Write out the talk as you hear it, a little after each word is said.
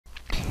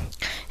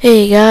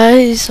Hey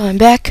guys, I'm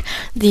back,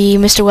 the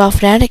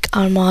themrwowfanatic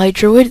on my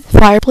druid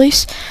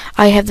fireplace.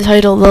 I have the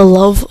title The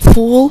Love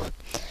Fool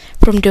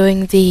from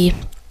doing the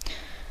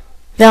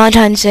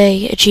Valentine's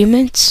Day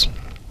achievements,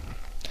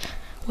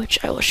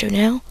 which I will show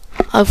now.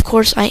 Of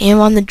course, I am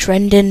on the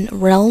Drendon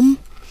realm,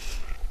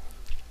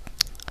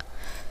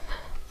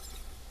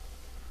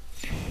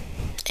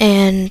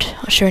 and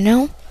I'll show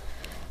now.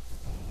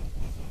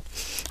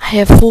 I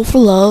have Fool for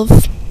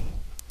Love,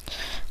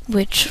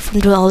 which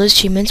from doing all those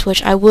achievements,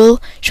 which I will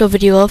show a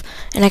video of,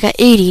 and I got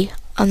 80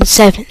 on the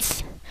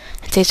 7th,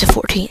 and today's the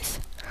 14th.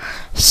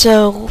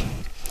 So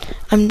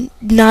I'm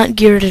not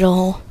geared at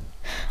all.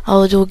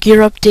 I'll do a gear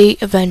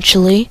update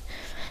eventually.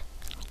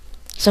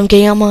 So I'm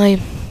getting on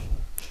my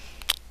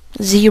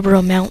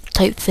zebra mount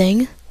type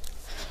thing,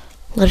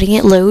 letting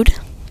it load,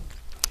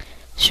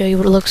 show you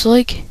what it looks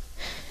like.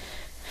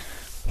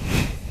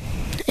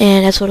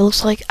 And that's what it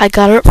looks like. I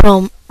got it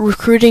from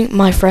recruiting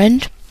my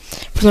friend,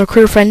 from the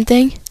recruiter friend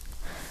thing.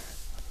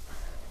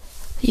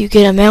 You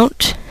get a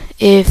mount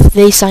if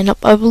they sign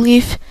up, I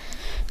believe.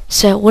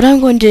 So what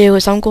I'm going to do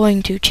is I'm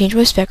going to change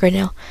my spec right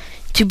now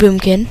to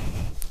Boomkin,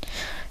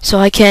 so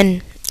I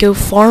can go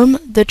farm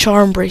the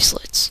charm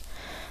bracelets.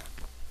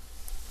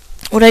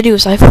 What I do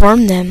is I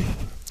farm them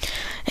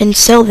and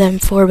sell them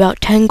for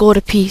about 10 gold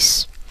a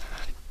piece,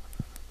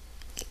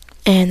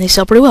 and they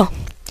sell pretty well.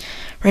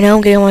 Right now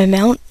I'm getting my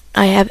mount.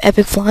 I have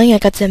epic flying. I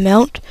got the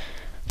mount,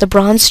 the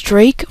bronze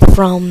drake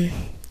from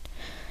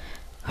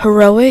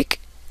heroic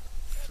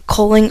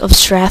Calling of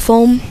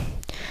Stratholme,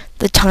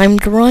 the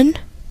timed run.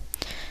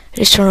 I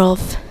just turn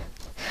off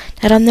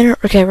that on there.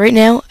 Okay, right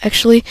now,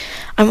 actually,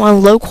 I'm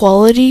on low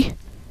quality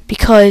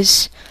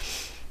because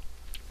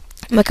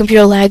my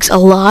computer lags a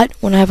lot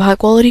when I have high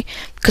quality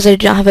because I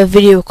do not have a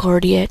video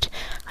card yet.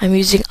 I'm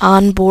using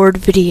onboard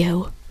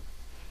video.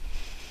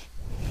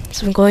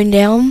 So I'm going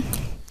down.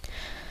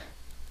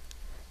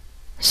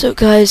 So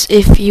guys,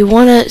 if you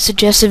want to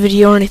suggest a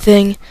video or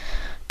anything,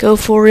 go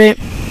for it.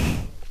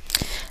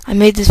 I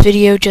made this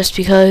video just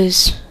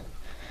because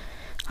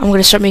I'm going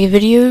to start making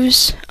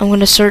videos. I'm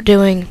going to start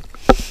doing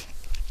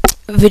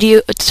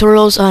video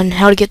tutorials on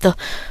how to get the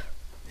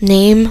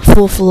name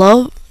Fool for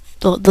Love,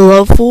 the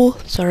Love Fool,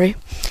 sorry.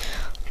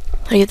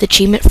 How to get the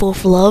achievement Fool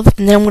for Love,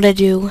 and then I'm going to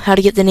do how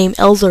to get the name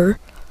Elder,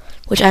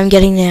 which I'm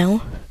getting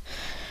now,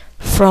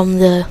 from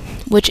the,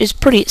 which is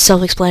pretty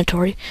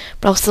self-explanatory,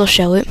 but I'll still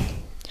show it,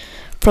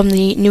 from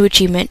the new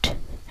achievement.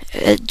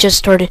 It just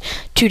started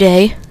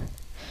today.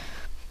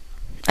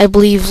 I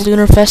believe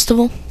Lunar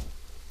Festival.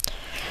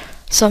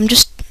 So I'm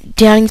just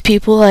downing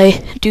people.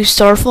 I do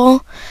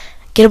Starfall,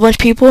 get a bunch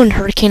of people and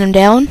hurricane them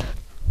down,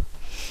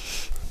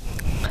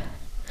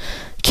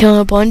 killing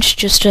a bunch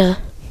just to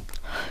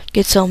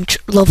get some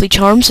lovely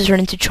charms to turn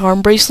into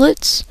charm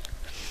bracelets.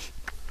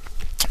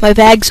 My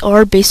bags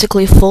are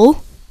basically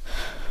full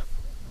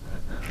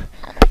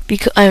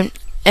because I'm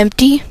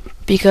empty,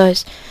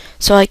 because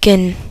so I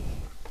can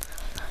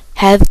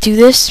do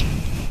this.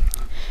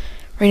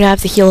 Right now I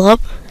have to heal up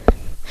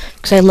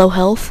because I have low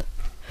health.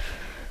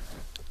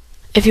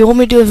 If you want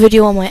me to do a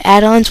video on my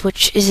add-ons,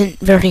 which isn't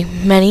very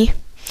many,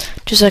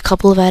 just a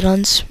couple of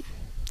add-ons,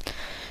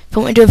 if you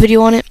want me to do a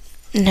video on it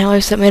and how I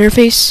set my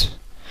interface,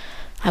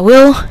 I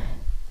will.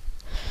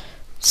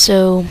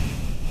 So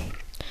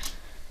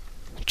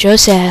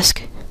just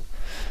ask.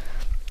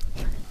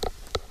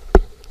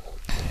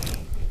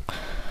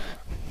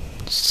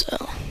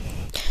 So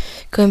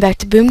going back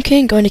to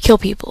Boomkin, going to kill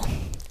people.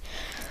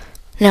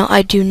 Now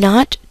I do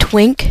not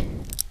twink.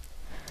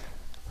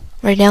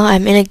 Right now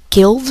I'm in a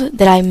guild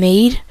that I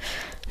made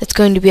that's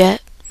going to be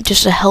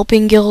just a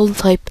helping guild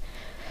type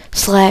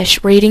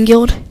 / raiding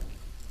guild.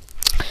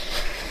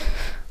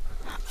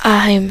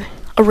 I'm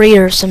a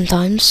raider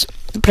sometimes,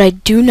 but I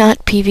do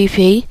not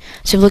PvP.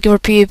 So if you're looking for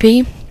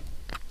PvP,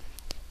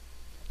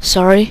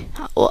 sorry.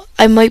 Well,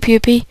 I might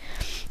PvP,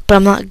 but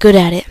I'm not good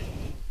at it.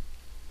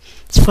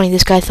 It's funny,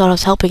 this guy thought I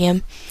was helping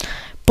him,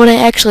 but I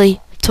actually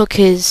took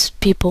his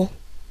people,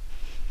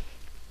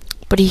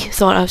 but he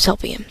thought I was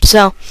helping him.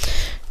 So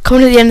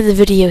coming to the end of the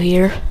video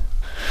here,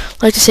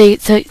 I'd like to say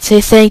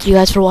thank you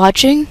guys for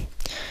watching.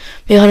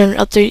 Maybe I'll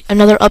have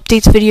another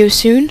updates video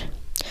soon.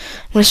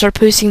 I'm going to start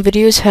posting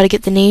videos how to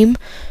get the name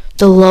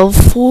The Love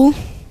Fool.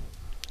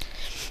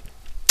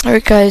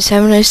 Alright guys,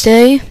 have a nice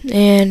day,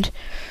 and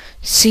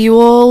see you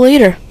all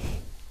later.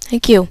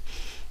 Thank you.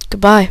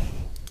 Goodbye.